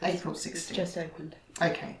 16th. April 16th. It's just opened.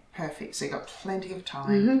 Okay, perfect. So you've got plenty of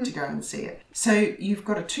time to go and see it. So you've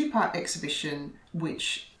got a 2-part exhibition,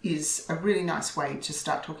 which is a really nice way to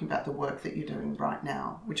start talking about the work that you're doing right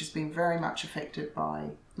now, which has been very much affected by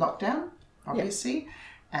lockdown, obviously. Yep.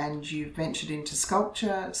 And you've ventured into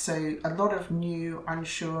sculpture, so a lot of new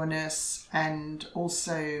unsureness and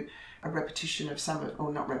also a repetition of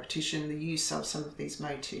the use of some of these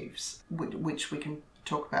motifs, which we can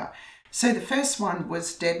talk about. So the first one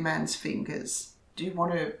was Dead Man's Fingers. Do you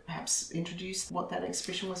want to perhaps introduce what that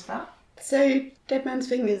exhibition was about? So Dead Man's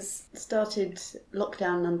Fingers started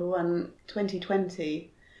lockdown number 1,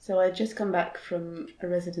 2020. So I'd just come back from a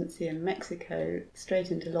residency in Mexico, straight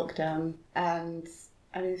into lockdown, and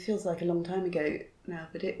it feels like a long time ago now,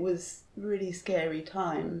 but it was a really scary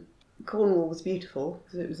time. Cornwall was beautiful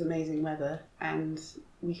because it was amazing weather and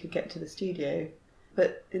we could get to the studio.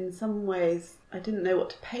 But in some ways I didn't know what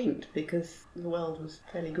to paint because the world was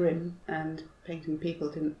fairly grim and painting people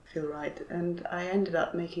didn't feel right. And I ended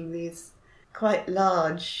up making these quite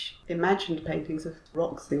large imagined paintings of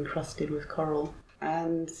rocks encrusted with coral.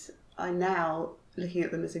 And I now, looking at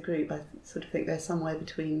them as a group, I sort of think they're somewhere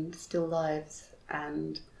between still lives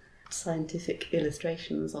and scientific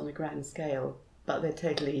illustrations on a grand scale. But they're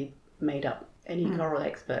totally made up. Any coral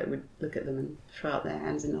expert would look at them and throw up their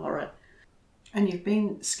hands in horror. And you've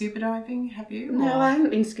been scuba diving, have you? No, I haven't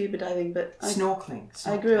been scuba diving, but Snorkeling.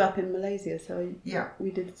 I grew up in Malaysia, so we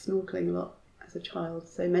did snorkeling a lot as a child.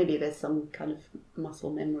 So maybe there's some kind of muscle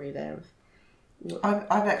memory there.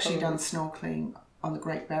 I've actually done snorkeling on the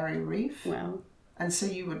Great Barrier Reef. Wow. And so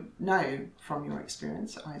you would know from your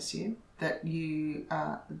experience, I assume, that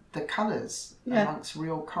the colours amongst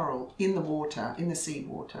real coral in the water, in the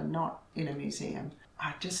seawater, not in a museum,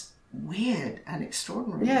 are just weird and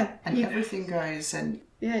extraordinary. Yeah. And everything goes and...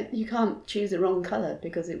 Yeah, you can't choose the wrong colour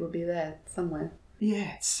because it will be there somewhere.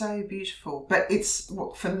 Yeah, it's so beautiful. But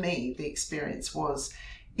for me, the experience was,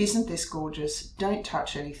 isn't this gorgeous? Don't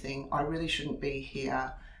touch anything. I really shouldn't be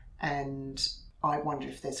here. And I wonder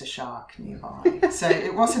if there's a shark nearby. So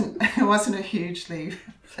it wasn't a hugely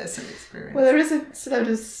pleasant experience. Well, there is a sort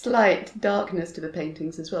of slight darkness to the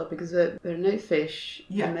paintings as well, because there are no fish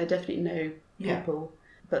and there are definitely no people.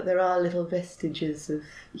 But there are little vestiges of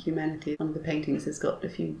humanity. One of the paintings has got a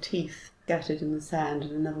few teeth scattered in the sand,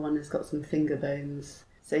 and another one has got some finger bones.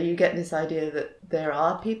 So you get this idea that there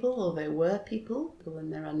are people, or there were people,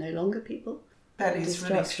 and there are no longer people. That is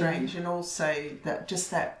really strange. And also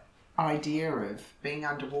that idea of being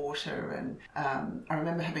underwater. And I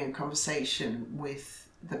remember having a conversation with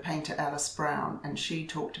the painter Alice Brown, and she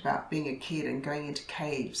talked about being a kid and going into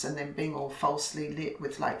caves and then being all falsely lit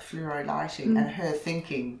with like fluoro lighting, and her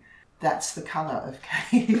thinking that's the colour of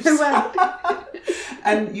caves. Well.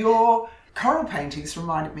 And your coral paintings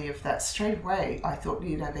reminded me of that straight away. I thought,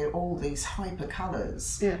 they're all these hyper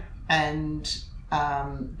colours, and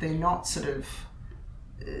they're not sort of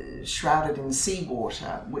shrouded in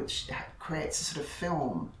seawater, which creates a sort of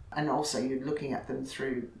film, and also you're looking at them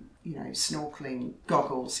through snorkeling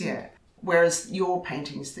goggles, whereas your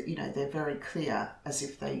paintings, that they're very clear, as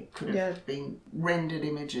if they could have been rendered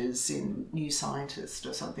images in New Scientist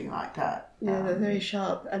or something like that. They're very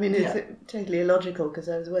sharp. I mean, it's totally illogical, because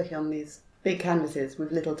I was working on these big canvases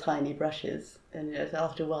with little tiny brushes, and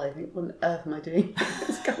after a while I think, what on earth am I doing?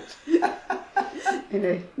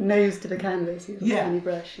 Nose to the canvas, tiny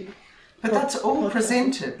brush. But that's all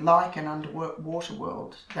presented like an underwater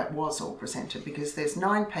world. That was all presented, because there's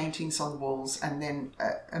 9 paintings on the walls and then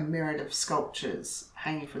a myriad of sculptures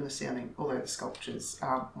hanging from the ceiling, although the sculptures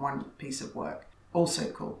are one piece of work,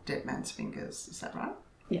 also called Dead Man's Fingers. Is that right?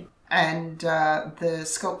 Yeah. And the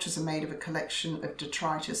sculptures are made of a collection of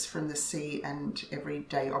detritus from the sea and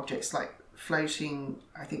everyday objects like floating,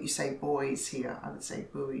 I think you say buoys here, I would say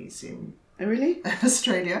buoys in... Oh, really?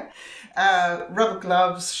 Australia. Rubber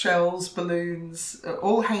gloves, shells, balloons,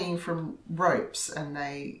 all hanging from ropes, and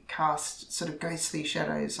they cast sort of ghostly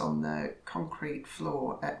shadows on the concrete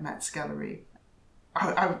floor at Matt's gallery.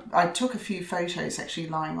 I took a few photos actually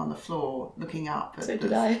lying on the floor looking up at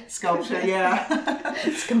the sculpture.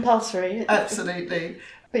 It's compulsory. Absolutely.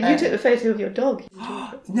 But you took a photo of your dog.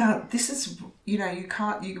 Now, this is, you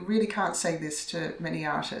really can't say this to many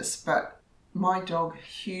artists, but my dog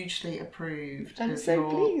hugely approved I'm of so your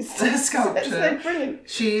pleased. sculpture. That's so brilliant.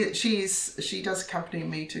 She does accompany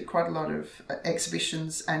me to quite a lot of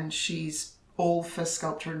exhibitions, and she's all for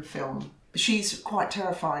sculpture and film. She's quite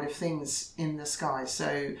terrified of things in the sky,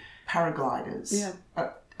 so paragliders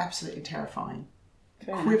are absolutely terrifying.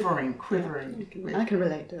 Quivering. Yeah, I can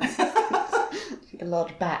relate to that. Like a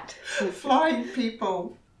large bat. Flying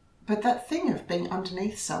people. But that thing of being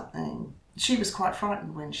underneath something, she was quite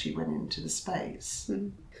frightened when she went into the space.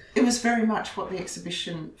 It was very much what the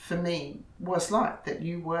exhibition for me was like, that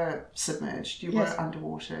you were submerged, you were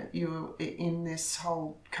underwater, you were in this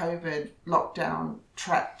whole COVID lockdown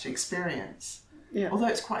trapped experience. Yeah. Although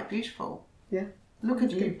it's quite beautiful. Yeah. Look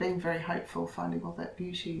at you being very hopeful, finding all that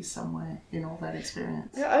beauty somewhere in all that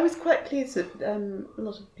experience. Yeah, I was quite pleased that a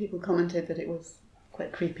lot of people commented that it was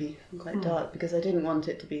quite creepy and quite dark, because I didn't want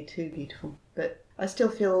it to be too beautiful. But I still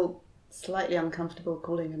feel slightly uncomfortable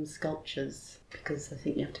calling them sculptures, because I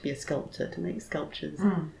think you have to be a sculptor to make sculptures.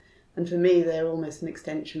 And for me, they're almost an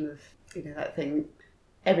extension of, that thing,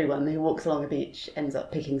 everyone who walks along a beach ends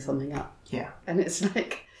up picking something up. Yeah. And it's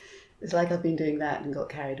like I've been doing that and got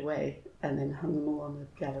carried away and then hung them all on the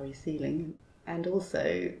gallery ceiling. And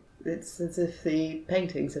also, it's as if the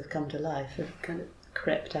paintings have come to life, have kind of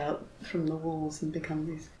crept out from the walls and become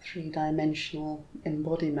these 3-dimensional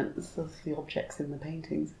embodiments of the objects in the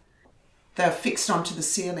paintings. They're fixed onto the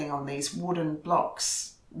ceiling on these wooden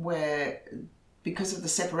blocks where, because of the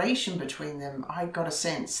separation between them, I got a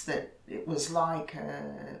sense that it was like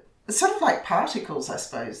sort of like particles, I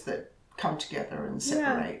suppose, that come together and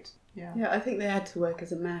separate. Yeah, I think they had to work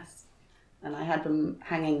as a mass, and I had them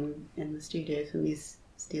hanging in the studio from these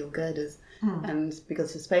steel girders, and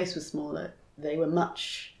because the space was smaller, they were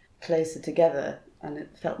much closer together, and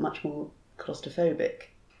it felt much more claustrophobic.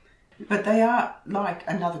 But they are like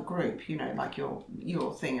another group, like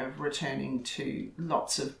your thing of returning to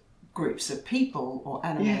lots of groups of people or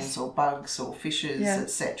animals or bugs or fishes,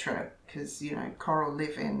 etc. Because, coral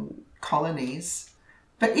live in colonies,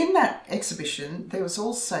 But in that exhibition, there was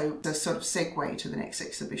also the sort of segue to the next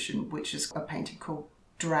exhibition, which is a painting called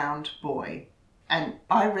Drowned Boy. And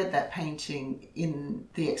I read that painting in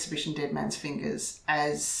the exhibition Dead Man's Fingers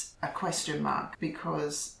as a question mark,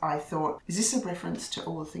 because I thought, is this a reference to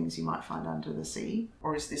all the things you might find under the sea?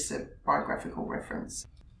 Or is this a biographical reference?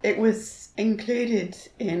 It was included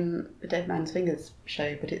in the Dead Man's Fingers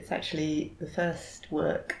show, but it's actually the first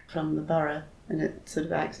work from the borough, and it sort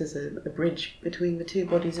of acts as a bridge between the two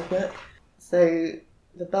bodies of work. So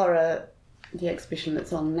the borough, the exhibition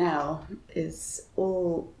that's on now, is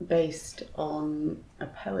all based on a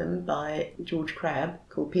poem by George Crabbe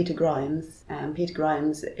called Peter Grimes. And Peter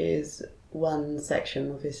Grimes is one section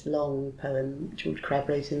of this long poem George Crabbe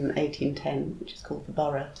wrote in 1810, which is called The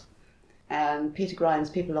Borough. And Peter Grimes,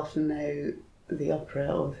 people often know the opera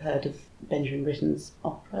or have heard of Benjamin Britten's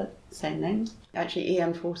opera, same name. Actually,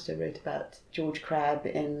 E.M. Forster wrote about George Crabbe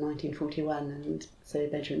in 1941, and so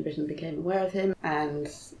Benjamin Britten became aware of him, and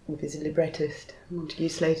with his librettist, Montague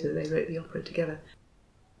Slater, they wrote the opera together.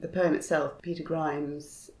 The poem itself, Peter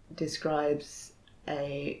Grimes describes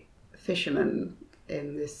a fisherman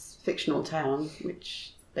in this fictional town,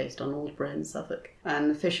 which is based on Aldborough in Suffolk, and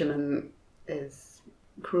the fisherman is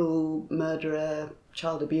cruel murderer,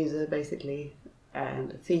 child abuser basically,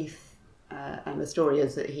 and a thief, and the story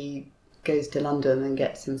is that he goes to London and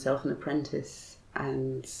gets himself an apprentice,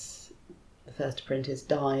 and the first apprentice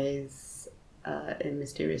dies in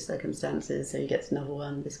mysterious circumstances, so he gets another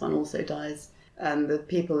one. This one also dies, and the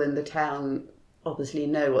people in the town obviously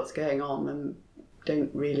know what's going on and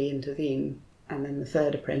don't really intervene. And then the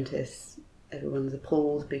third apprentice, everyone's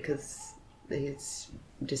appalled because he's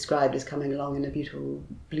described as coming along in a beautiful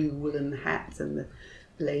blue woolen hat, and the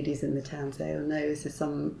ladies in the town say, oh no, this is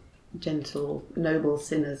some gentle, noble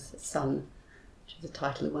sinner's son, which is the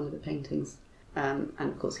title of one of the paintings. And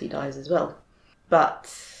of course he dies as well.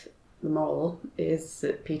 But the moral is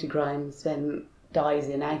that Peter Grimes then dies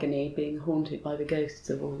in agony, being haunted by the ghosts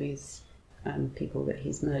of all these people that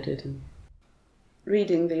he's murdered. And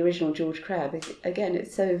reading the original George Crabbe, again,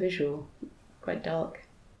 it's so visual, quite dark.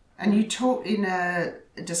 And you talk in a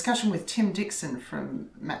discussion with Tim Dixon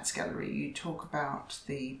from Matt's Gallery, you talk about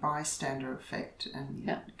the bystander effect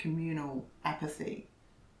and communal apathy.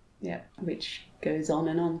 Yeah, which goes on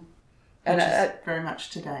and on. Which is very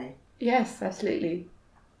much today. Yes, absolutely.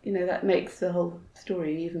 You know, that makes the whole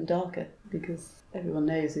story even darker, because everyone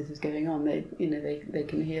knows this is going on. They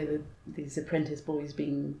can hear these apprentice boys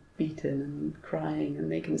being beaten and crying,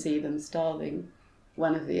 and they can see them starving.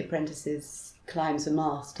 One of the apprentices climbs a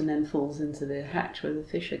mast and then falls into the hatch where the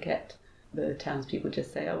fish are kept. The townspeople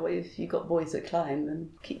just say, oh, well, if you've got boys that climb, then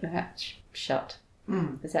keep the hatch shut.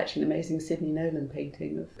 There's actually an amazing Sidney Nolan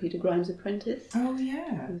painting of Peter Grimes' apprentice. Oh,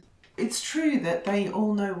 yeah. It's true that they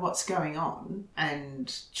all know what's going on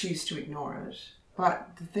and choose to ignore it, but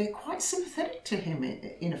they're quite sympathetic to him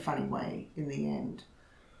in a funny way in the end.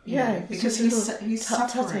 Yeah, because he's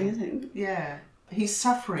suffering. Isn't it? Yeah, he's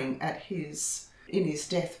suffering in his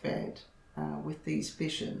deathbed with these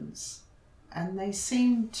visions, and they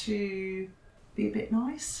seem to be a bit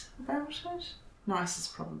nice about it. Nice is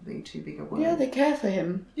probably too big a word. Yeah, they care for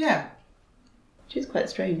him. Yeah. Which is quite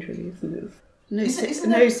strange, really, isn't it?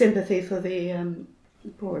 No sympathy for the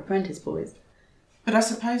poor apprentice boys. But I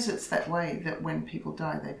suppose it's that way that when people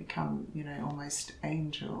die, they become, almost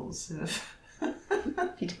angels.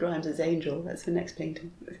 Peter Grimes' Angel, that's the next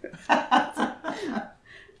painting.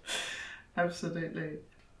 Absolutely.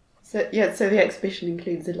 So the exhibition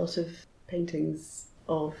includes a lot of paintings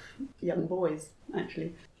of young boys,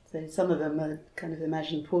 actually. So some of them are kind of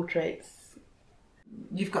imagined portraits.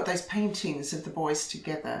 You've got those paintings of the boys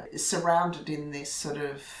together, surrounded in this sort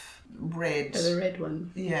of red... Oh, the red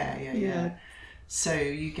one. Yeah. So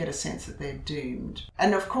you get a sense that they're doomed.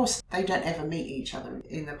 And of course, they don't ever meet each other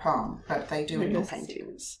in the palm, but they do in your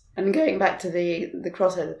paintings. And going back to the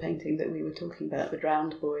crossover painting that we were talking about, the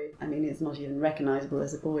drowned boy, I mean, it's not even recognisable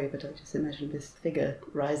as a boy, but I just imagine this figure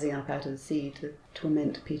rising up out of the sea to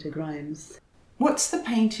torment Peter Grimes. What's the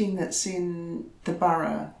painting that's in the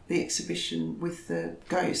Borough, the exhibition with the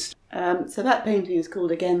ghost? So that painting is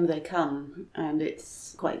called Again They Come, and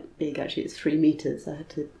it's quite big, actually. It's 3 metres. I had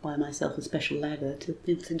to buy myself a special ladder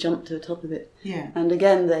to jump to the top of it. Yeah. And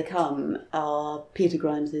Again They Come are Peter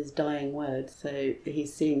Grimes' dying words. So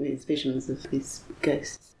he's seeing these visions of these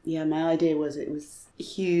ghosts. Yeah, my idea was it was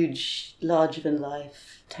huge, larger than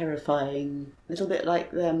life, terrifying, a little bit like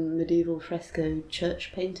the medieval fresco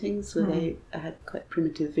church paintings where they had quite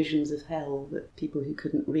primitive visions of hell that people who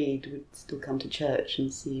couldn't read would still come to church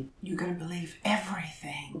and see. You're going to believe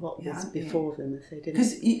everything. What was before them if they didn't.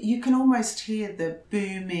 Because you can almost hear the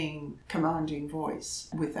booming, commanding voice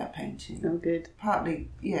with that painting. Oh, good. Partly,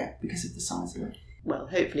 yeah, because of the size of it. Well,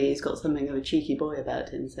 hopefully he's got something of a cheeky boy about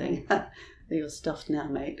him saying, you're stuffed now,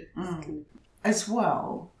 mate. As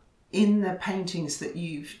well, in the paintings that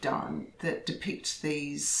you've done that depict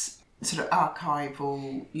these sort of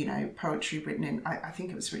archival, poetry written in, I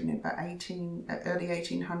think it was written in about early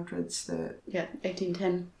 1800s.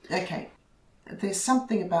 1810. Okay. There's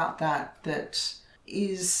something about that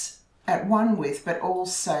is at one with, but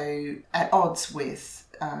also at odds with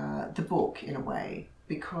the book in a way.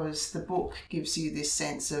 Because the book gives you this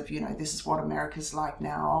sense of, this is what America's like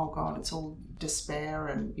now. Oh, God, it's all despair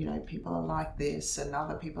and, people are like this and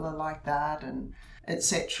other people are like that and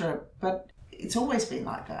etc. But it's always been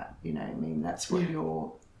like that, that's what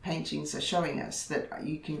your paintings are showing us, that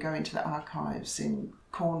you can go into the archives in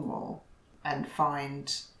Cornwall and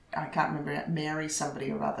find, I can't remember, Mary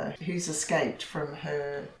somebody or other, who's escaped from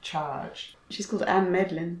her charge. She's called Anne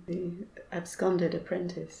Medlin, the absconded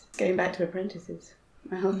apprentice. Going back to apprentices.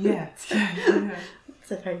 Well, Yes. It's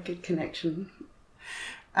a very good connection.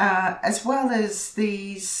 As well as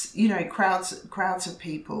these, crowds of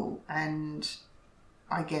people, and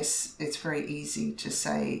I guess it's very easy to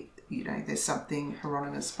say, there's something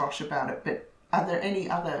Hieronymus Bosch about it, but are there any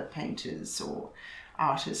other painters or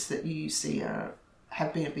artists that you see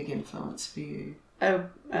have been a big influence for you? Oh,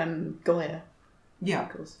 Goya. Yeah. Of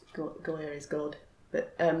course, Goya is God.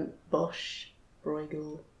 But Bosch,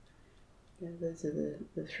 Bruegel, those are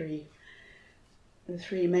the three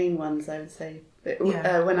main ones, I would say. But,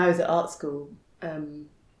 when I was at art school,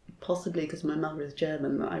 possibly because my mother is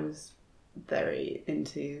German, I was very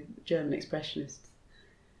into German expressionists.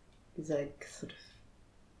 Because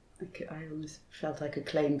I almost felt I could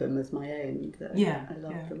claim them as my own. I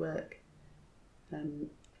loved the work.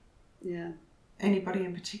 Anybody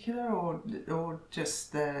in particular, or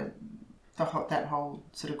just that whole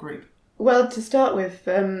sort of group? Well, to start with,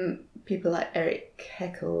 people like Erich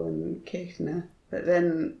Heckel and Kirchner, but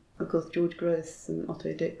then, of course, George Grosz and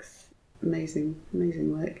Otto Dix, amazing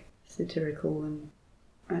work, satirical, and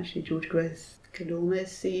actually George Grosz could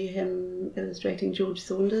almost see him illustrating George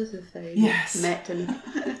Saunders if they met in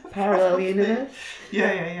a parallel universe.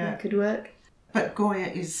 Yeah. It could work. But Goya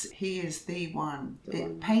is the one.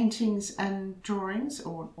 Paintings and drawings,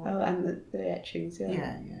 or and the etchings,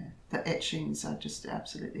 yeah. The etchings are just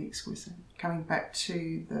absolutely exquisite. Coming back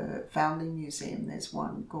to the Foundling Museum, there's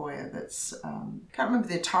one Goya that's can't remember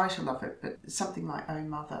the title of it, but something like "Oh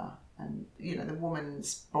Mother," and the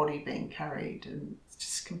woman's body being carried, and it's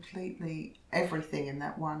just completely everything in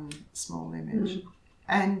that one small image.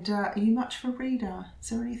 And are you much of a reader? Is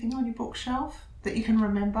there anything on your bookshelf that you can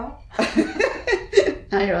remember?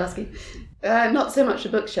 Now you're asking. Not so much a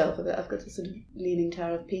bookshelf, but I've got a sort of leaning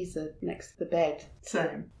tower of Pisa next to the bed.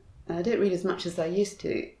 Same. I don't read as much as I used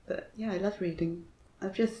to, but I love reading.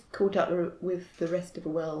 I've just caught up with The Rest of the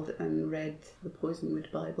World and read the Poisonwood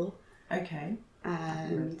Bible. Okay.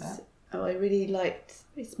 And I really liked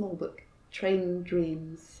a small book, Train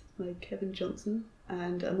Dreams by Kevin Johnson.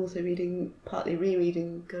 And I'm also partly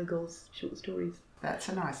rereading Gogol's short stories. That's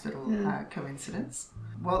a nice little coincidence.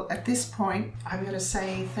 Well, at this point, I'm going to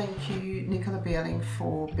say thank you, Nicola BEALING,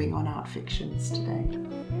 for being on Art Fictions today.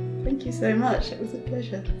 Thank you so much. It was a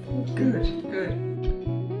pleasure. Good.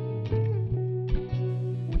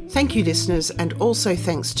 Thank you, listeners, and also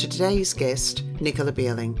thanks to today's guest, Nicola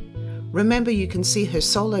BEALING. Remember, you can see her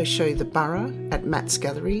solo show The Borough at Matt's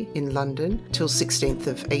Gallery in London till 16th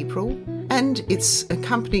of April, and it's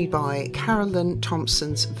accompanied by Carolyn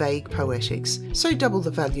Thompson's Vague Poetics, so double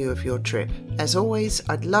the value of your trip. As always,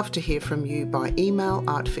 I'd love to hear from you by email,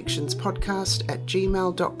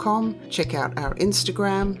 artfictionspodcast@gmail.com. Check out our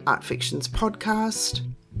Instagram, artfictionspodcast.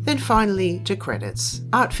 Then finally, to credits.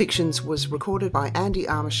 Art Fictions was recorded by Andy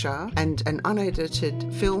Armashar, and an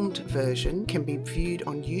unedited filmed version can be viewed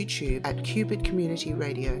on YouTube at Cubit Community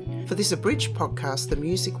Radio. For this abridged podcast, the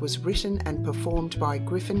music was written and performed by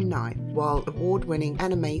Griffin Knight, while award-winning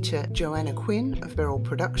animator Joanna Quinn of Beryl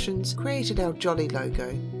Productions created our jolly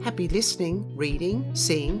logo. Happy listening, reading,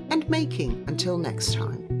 seeing, and making. Until next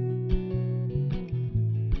time.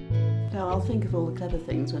 I'll think of all the clever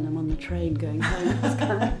things when I'm on the train going home.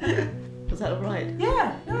 Was that all right?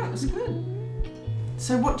 Yeah, no, it was good.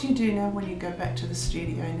 So what do you do now when you go back to the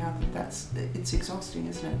studio, now that it's exhausting,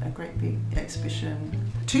 isn't it? A great big exhibition,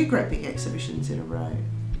 2 great big exhibitions in a row.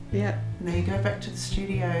 Yeah. And then you go back to the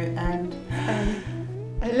studio and...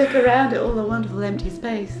 I look around at all the wonderful empty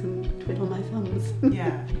space and twiddle my thumbs.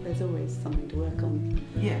 Yeah. There's always something to work on.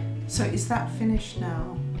 Yeah. So is that finished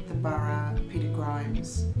now? The Borough, Peter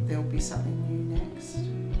Grimes, there'll be something new next?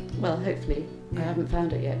 Well, hopefully. Yeah. I haven't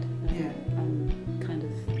found it yet. Yeah. I'm kind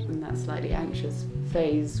of in that slightly anxious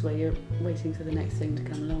phase where you're waiting for the next thing to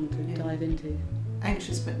come along to dive into.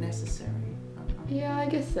 Anxious but necessary. Yeah, I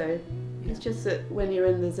guess so. Yeah. It's just that when you're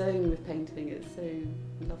in the zone with painting, it's so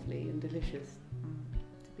lovely and delicious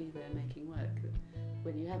to be there making work.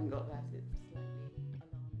 When you haven't got that, it's